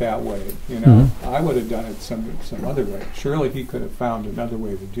do it that way? You know, I would have done it some other way. Surely He could have found another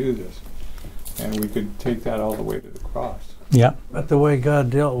way to do this, and we could take that all the way to the cross. Yeah. But the way God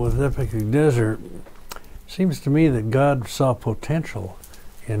dealt with Nebuchadnezzar, seems to me that God saw potential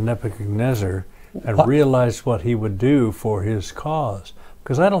in Nebuchadnezzar and realized what he would do for his cause.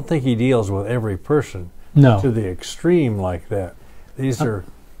 Because I don't think he deals with every person to the extreme like that. These are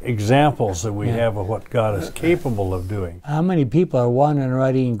examples that we have of what God is capable of doing. How many people are wandering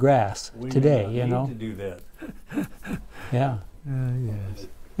around eating grass today, you know? We need to do that. Yeah. Yes.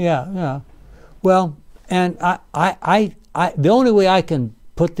 Yeah. Well, and I the only way I can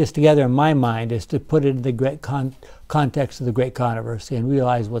put this together in my mind is to put it in the great context of the great controversy and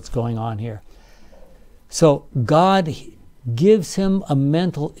realize what's going on here. So God gives him a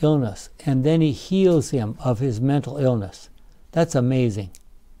mental illness, and then he heals him of his mental illness. That's amazing.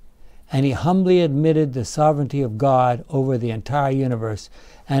 And he humbly admitted the sovereignty of God over the entire universe,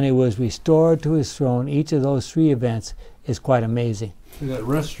 and he was restored to his throne. Each of those three events is quite amazing. See, that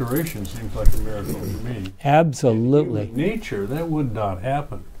restoration seems like a miracle to me. Absolutely. In nature, that would not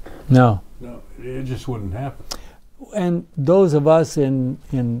happen. No. No, it just wouldn't happen. And those of us in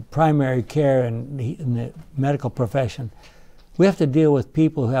primary care and in the medical profession, we have to deal with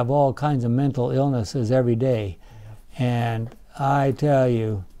people who have all kinds of mental illnesses every day. And I tell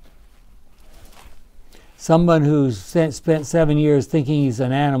you, someone who's spent 7 years thinking he's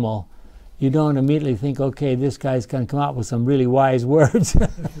an animal, you don't immediately think, okay, this guy's going to come out with some really wise words.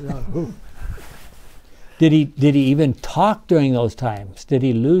 Did he even talk during those times? Did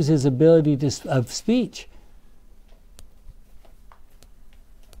he lose his ability of speech?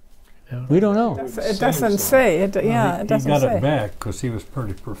 We don't know. It doesn't say. It doesn't say. He got it back because he was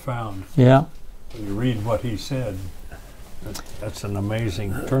pretty profound. Yeah. When you read what he said, that's an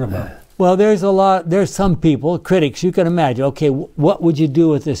amazing turnabout. Well, there's some people, critics, you can imagine, okay, what would you do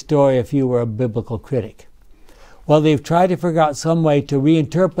with this story if you were a biblical critic? Well, they've tried to figure out some way to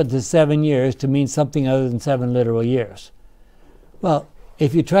reinterpret the 7 years to mean something other than 7 literal years. Well,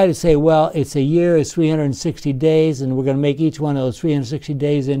 if you try to say, well, it's a year is 360 days, and we're going to make each one of those 360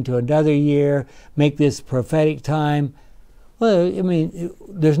 days into another year, make this prophetic time, well, I mean,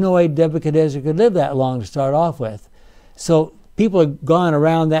 there's no way Nebuchadnezzar could live that long to start off with. So people have gone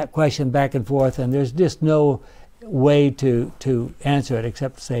around that question back and forth, and there's just no way to answer it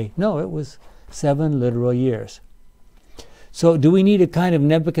except to say, no, it was 7 literal years. So do we need a kind of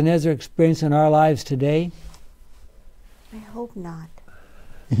Nebuchadnezzar experience in our lives today? I hope not.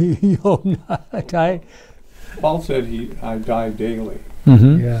 You hope not. Paul said I die daily.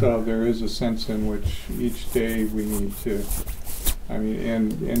 Mm-hmm. Yeah. So there is a sense in which each day we need to, I mean,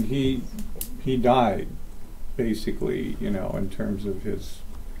 and he died basically, in terms of his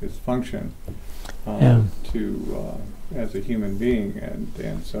function as a human being,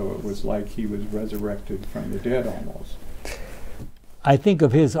 and so it was like he was resurrected from the dead almost. I think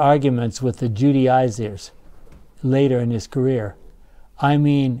of his arguments with the Judaizers later in his career. I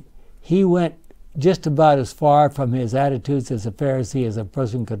mean, he went just about as far from his attitudes as a Pharisee as a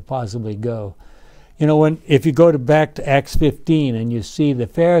person could possibly go. If you go back to Acts 15 and you see the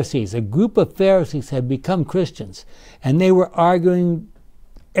Pharisees, a group of Pharisees had become Christians, and they were arguing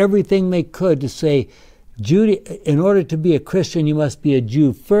everything they could to say, in order to be a Christian, you must be a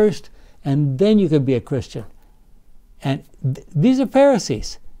Jew first, and then you can be a Christian. And these are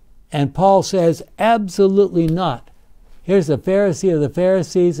Pharisees. And Paul says, absolutely not. Here's a Pharisee of the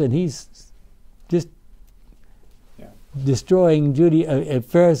Pharisees, and he's just destroying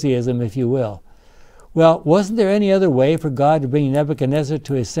Phariseeism, if you will. Well, wasn't there any other way for God to bring Nebuchadnezzar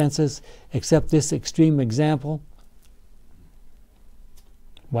to his senses except this extreme example?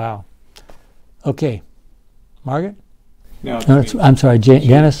 Wow. Okay. Margaret? Now, I'm sorry,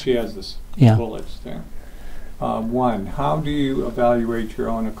 Janice? She has this bullets there. 1, how do you evaluate your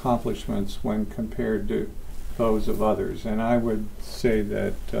own accomplishments when compared to those of others? And I would say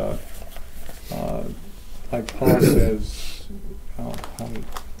that, like Paul says,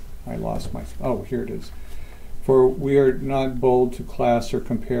 here it is. For we are not bold to class or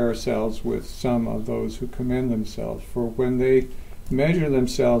compare ourselves with some of those who commend themselves. For when they measure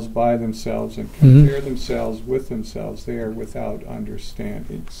themselves by themselves and compare themselves with themselves, they are without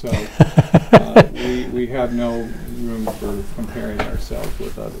understanding. So we have no room for comparing ourselves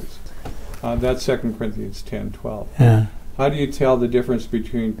with others. That's 2 Corinthians 10:12. Yeah. How do you tell the difference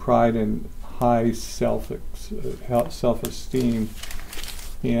between pride and high self-esteem?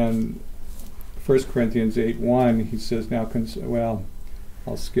 In 1 Corinthians 8:1, he says,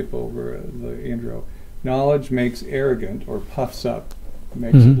 I'll skip over the intro. Knowledge makes arrogant or puffs up. It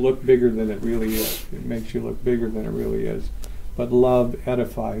makes it look bigger than it really is. It makes you look bigger than it really is. But love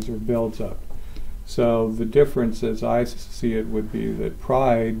edifies or builds up. So the difference, as I see it, would be that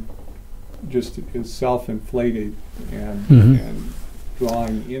pride just is self-inflated and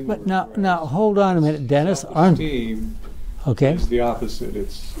drawing inward. But now hold on a minute, Dennis. Self-esteem Okay. is the opposite.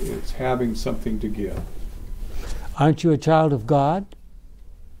 It's having something to give. Aren't you a child of God?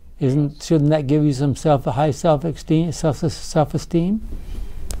 Shouldn't that give you some high self-esteem?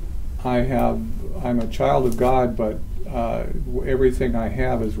 I'm a child of God, but everything I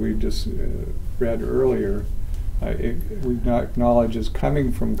have, as we just read earlier, we acknowledge is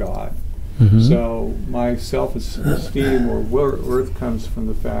coming from God. So my self-esteem or worth comes from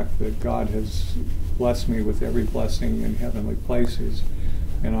the fact that God has blessed me with every blessing in heavenly places,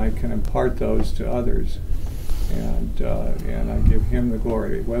 and I can impart those to others, and I give Him the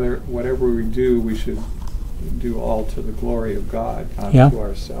glory. Whatever we do, we should do all to the glory of God, not to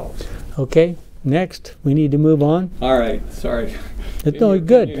ourselves. Okay. Next, we need to move on. All right. Sorry. No,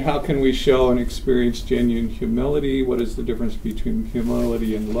 good. How can we show and experience genuine humility? What is the difference between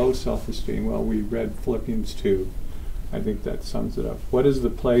humility and low self-esteem? Well, we read Philippians 2. I think that sums it up. What is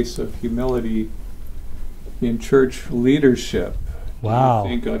the place of humility in church leadership? Wow. Do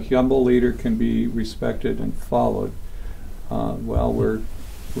you think a humble leader can be respected and followed?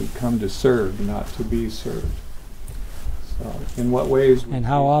 We come to serve, not to be served. So, in what ways? And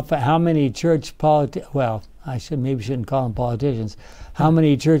how many church I shouldn't call them politicians. How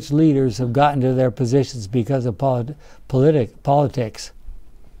many church leaders have gotten to their positions because of politics?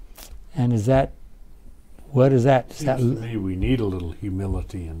 And is that What is that? Seems to me we need a little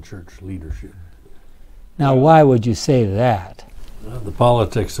humility in church leadership. Now, why would you say that? The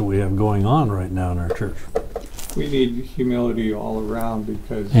politics that we have going on right now in our church. We need humility all around,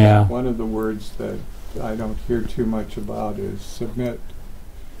 because one of the words that I don't hear too much about is submit.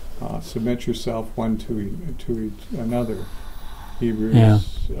 Submit yourself one to each another.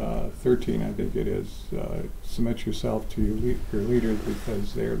 Hebrews 13, I think it is. Submit yourself to your leaders,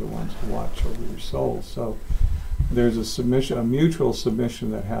 because they are the ones who watch over your souls. So there's a submission, a mutual submission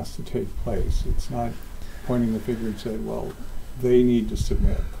that has to take place. It's not pointing the finger and saying, well, they need to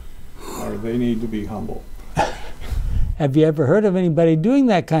submit, or they need to be humble. Have you ever heard of anybody doing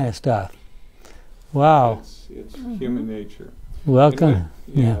that kind of stuff? Wow. It's human nature. Welcome.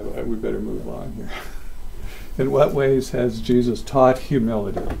 We better move on here. In what ways has Jesus taught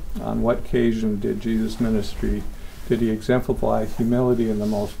humility? On what occasion did Jesus' ministry, did he exemplify humility in the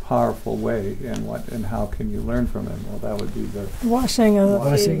most powerful way? And how can you learn from him? Well, that would be the washing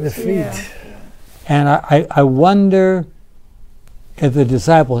the feet. Yeah. And I wonder if the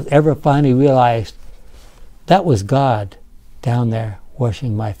disciples ever finally realized that was God down there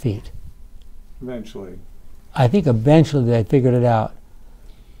washing my feet. Eventually. I think eventually they figured it out.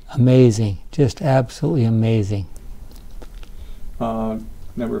 Amazing. Just absolutely amazing.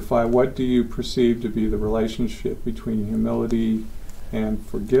 Number 5, what do you perceive to be the relationship between humility and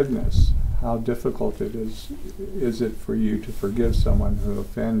forgiveness? How difficult is it for you to forgive someone who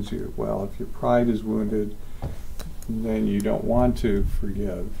offends you? Well, if your pride is wounded, then you don't want to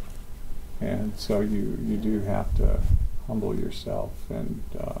forgive. And so you do have to humble yourself. And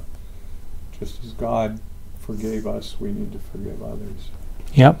just as God forgave us, we need to forgive others.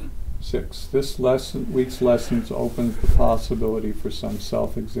 Yep. 6, this week's lessons opens the possibility for some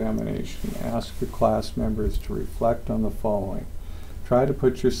self-examination. Ask your class members to reflect on the following. Try to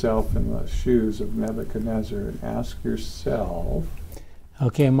put yourself in the shoes of Nebuchadnezzar and ask yourself.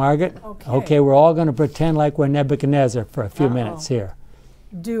 Okay, Margaret. Okay, we're all going to pretend like we're Nebuchadnezzar for a few minutes here.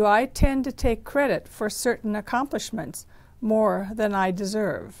 Do I tend to take credit for certain accomplishments more than I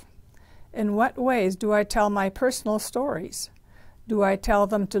deserve? In what ways do I tell my personal stories? Do I tell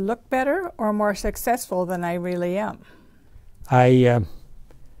them to look better or more successful than I really am? I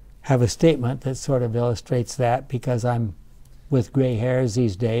have a statement that sort of illustrates that, because I'm with gray hairs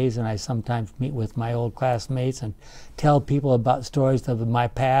these days, and I sometimes meet with my old classmates and tell people about stories of my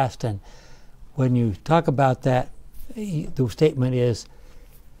past. And when you talk about that, the statement is,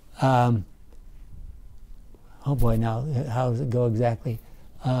 oh boy, now how does it go exactly?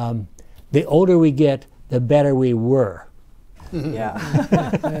 The older we get, the better we were. Yeah.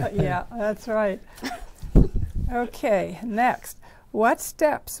 Yeah, that's right. Okay, next. What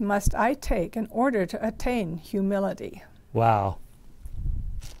steps must I take in order to attain humility? Wow.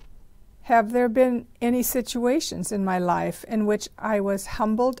 Have there been any situations in my life in which I was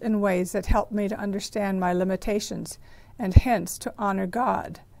humbled in ways that helped me to understand my limitations and hence to honor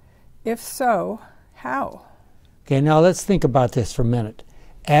God? If so, how? Okay, now let's think about this for a minute.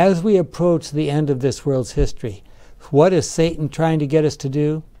 As we approach the end of this world's history, what is Satan trying to get us to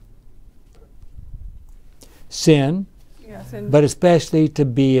do? Sin, Yes, but especially to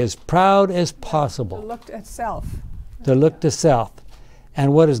be as proud as possible. to look at self. To look to self.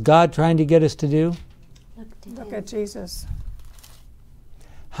 And what is God trying to get us to do? Look at Jesus.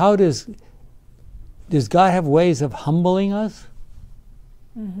 How does God have ways of humbling us?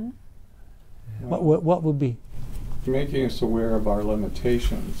 Mm-hmm. What would be? Making us aware of our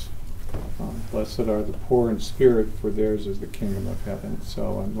limitations. Blessed are the poor in spirit, for theirs is the kingdom of heaven.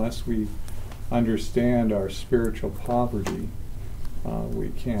 So unless we understand our spiritual poverty,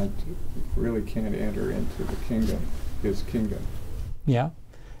 we really can't enter into the kingdom, his kingdom. Yeah.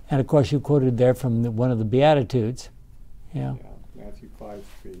 And of course you quoted there from one of the Beatitudes. Yeah. Matthew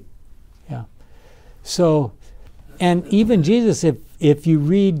 5:3. Yeah. So, and even Jesus, if you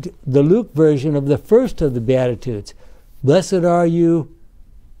read the Luke version of the first of the Beatitudes, blessed are you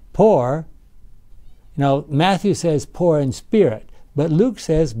poor. Now, Matthew says poor in spirit, but Luke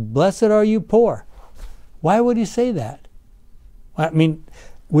says, blessed are you poor. Why would he say that? I mean,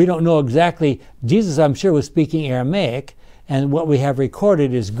 we don't know exactly. Jesus, I'm sure, was speaking Aramaic, and what we have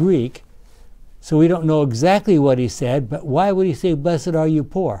recorded is Greek, so we don't know exactly what he said, but why would he say, blessed are you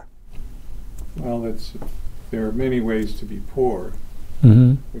poor? Well, there are many ways to be poor.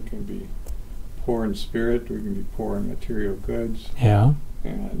 Mm-hmm. We can be poor in spirit, we can be poor in material goods. Yeah.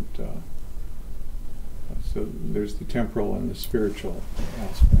 And so there's the temporal and the spiritual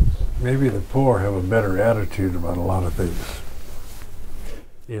aspects. Maybe the poor have a better attitude about a lot of things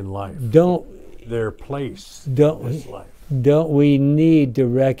in life. Their place in this life. Don't we need to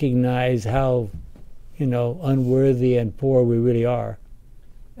recognize how unworthy and poor we really are.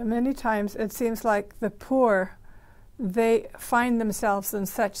 And many times it seems like the poor, they find themselves in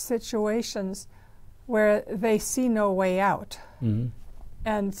such situations where they see no way out. Mm-hmm.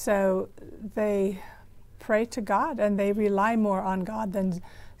 And so they pray to God and they rely more on God than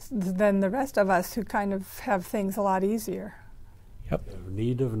the rest of us who kind of have things a lot easier. Yep. In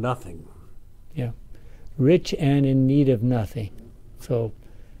need of nothing. Yeah. Rich and in need of nothing. So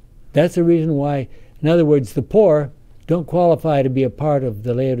that's the reason why, in other words, the poor don't qualify to be a part of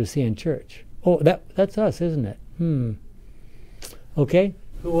the Laodicean church. Oh, that's us, isn't it? Okay?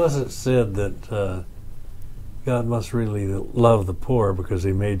 Who was it said that God must really love the poor because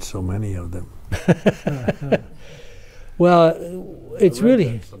he made so many of them? Well, it's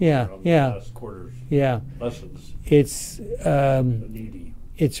really, yeah. Last quarter's lessons.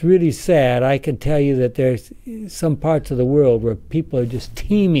 It's really sad. I can tell you that there's some parts of the world where people are just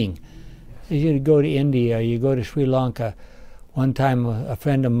teeming. You go to India, you go to Sri Lanka. One time, a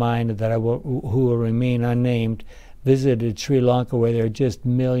friend of mine who will remain unnamed visited Sri Lanka, where there are just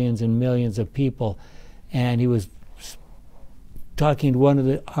millions and millions of people, and he was talking to one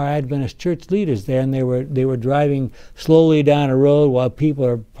of our Adventist church leaders there, and they were driving slowly down a road while people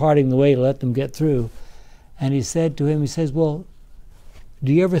are parting the way to let them get through. And he said to him, he says, "Well,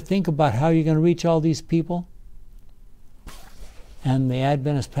 do you ever think about how you're going to reach all these people?" And the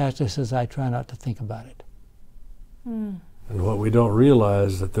Adventist pastor says, "I try not to think about it." And what we don't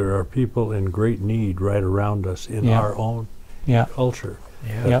realize that there are people in great need right around us in our own culture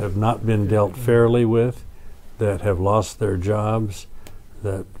that have not been dealt fairly with, that have lost their jobs,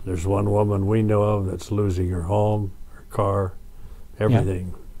 that there's one woman we know of that's losing her home, her car,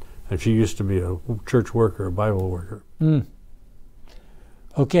 everything. And she used to be a church worker, a Bible worker.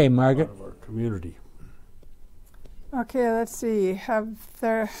 Okay, Margaret. Part of our community. Okay, let's see. How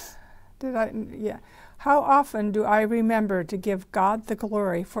often do I remember to give God the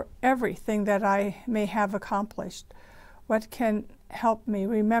glory for everything that I may have accomplished? What can help me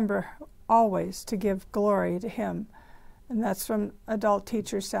remember always to give glory to Him? And that's from Adult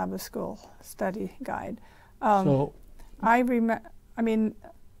Teacher Sabbath School Study Guide.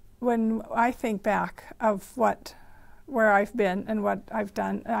 When I think back of where I've been and what I've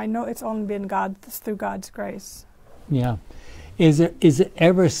done, I know it's only been through God's grace. Yeah. Is it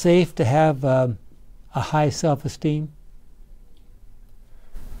ever safe to have a high self-esteem?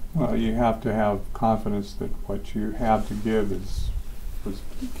 Well, you have to have confidence that what you have to give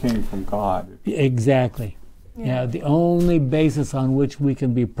came from God. Exactly. Yeah. The only basis on which we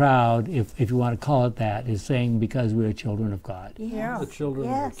can be proud, if you want to call it that, is saying because we are children of God. Yeah. The children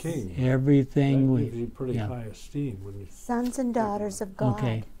of the King. Everything that gives you pretty high esteem. When you sons and daughters of God.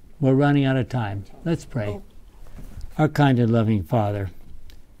 Okay. We're running out of time. Let's pray. Our kind and loving Father,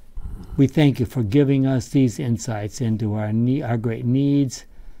 we thank you for giving us these insights into our great needs,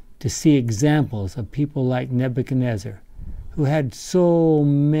 to see examples of people like Nebuchadnezzar, who had so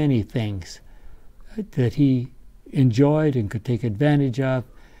many things that he enjoyed and could take advantage of,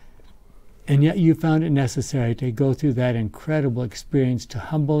 and yet you found it necessary to go through that incredible experience to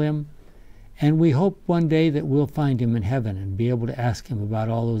humble him. And we hope one day that we'll find him in heaven and be able to ask him about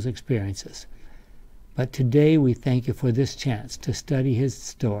all those experiences. But today we thank you for this chance to study his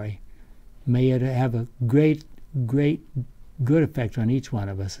story. May it have a great, great, good effect on each one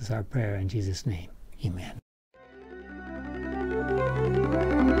of us, is our prayer in Jesus' name. Amen.